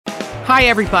Hi,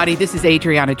 everybody. This is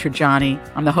Adriana Trajani.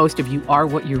 I'm the host of You Are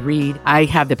What You Read. I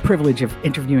have the privilege of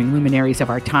interviewing luminaries of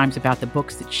our times about the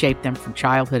books that shaped them from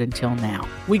childhood until now.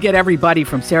 We get everybody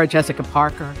from Sarah Jessica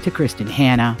Parker to Kristen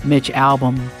Hanna, Mitch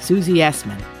Albom, Susie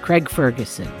Essman, Craig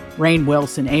Ferguson, Rainn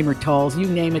Wilson, Amor Tolls, you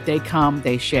name it, they come,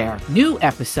 they share. New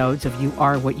episodes of You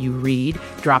Are What You Read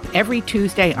drop every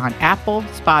Tuesday on Apple,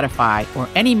 Spotify, or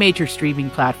any major streaming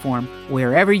platform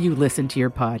wherever you listen to your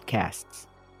podcasts.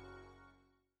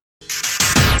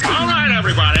 All right,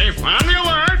 everybody, on the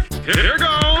alert. Here goes.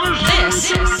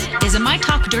 This is a My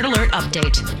Talk Dirt Alert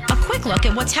update. A quick look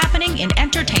at what's happening in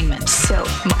entertainment. So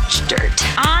much dirt.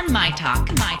 On My Talk.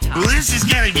 Well, this is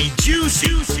going to be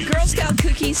juicy. Girl Scout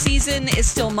cookie season is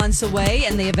still months away,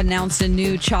 and they have announced a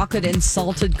new chocolate and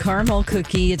salted caramel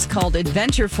cookie. It's called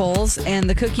Adventurefuls, and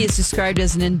the cookie is described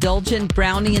as an indulgent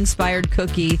brownie-inspired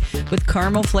cookie with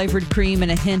caramel-flavored cream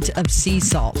and a hint of sea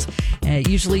salt.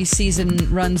 Usually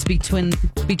season runs between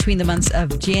the months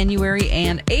of January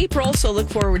and April, so look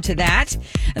forward to that.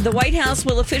 The White House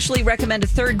will officially recommend a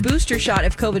third booster shot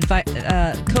of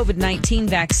COVID-19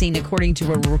 vaccine, according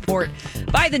to a report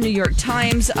by the New York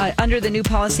Times. Under the new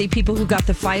policy, people who got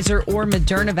the Pfizer or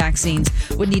Moderna vaccines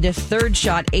would need a third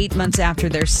shot 8 months after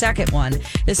their second one.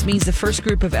 This means the first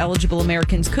group of eligible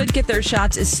Americans could get their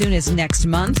shots as soon as next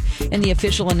month, and the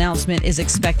official announcement is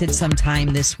expected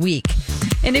sometime this week.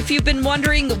 And if you've been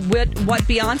wondering what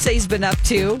Beyonce's been up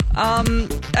to,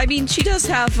 she does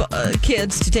have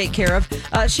kids to take care of.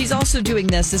 She's also doing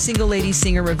this. The single lady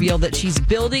singer revealed that she's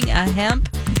building a hemp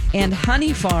and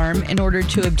honey farm in order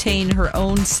to obtain her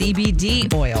own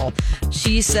CBD oil.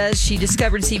 She says she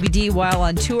discovered CBD while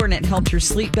on tour, and it helped her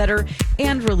sleep better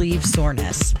and relieve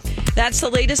soreness. That's the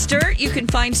latest dirt. You can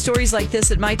find stories like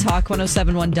this at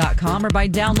mytalk1071.com or by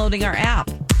downloading our app.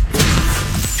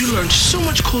 You learned so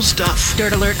much cool stuff.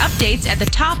 Dirt Alert updates at the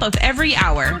top of every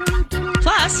hour.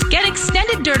 Plus, get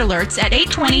extended Dirt Alerts at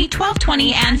 8:20,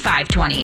 12:20, and 5:20.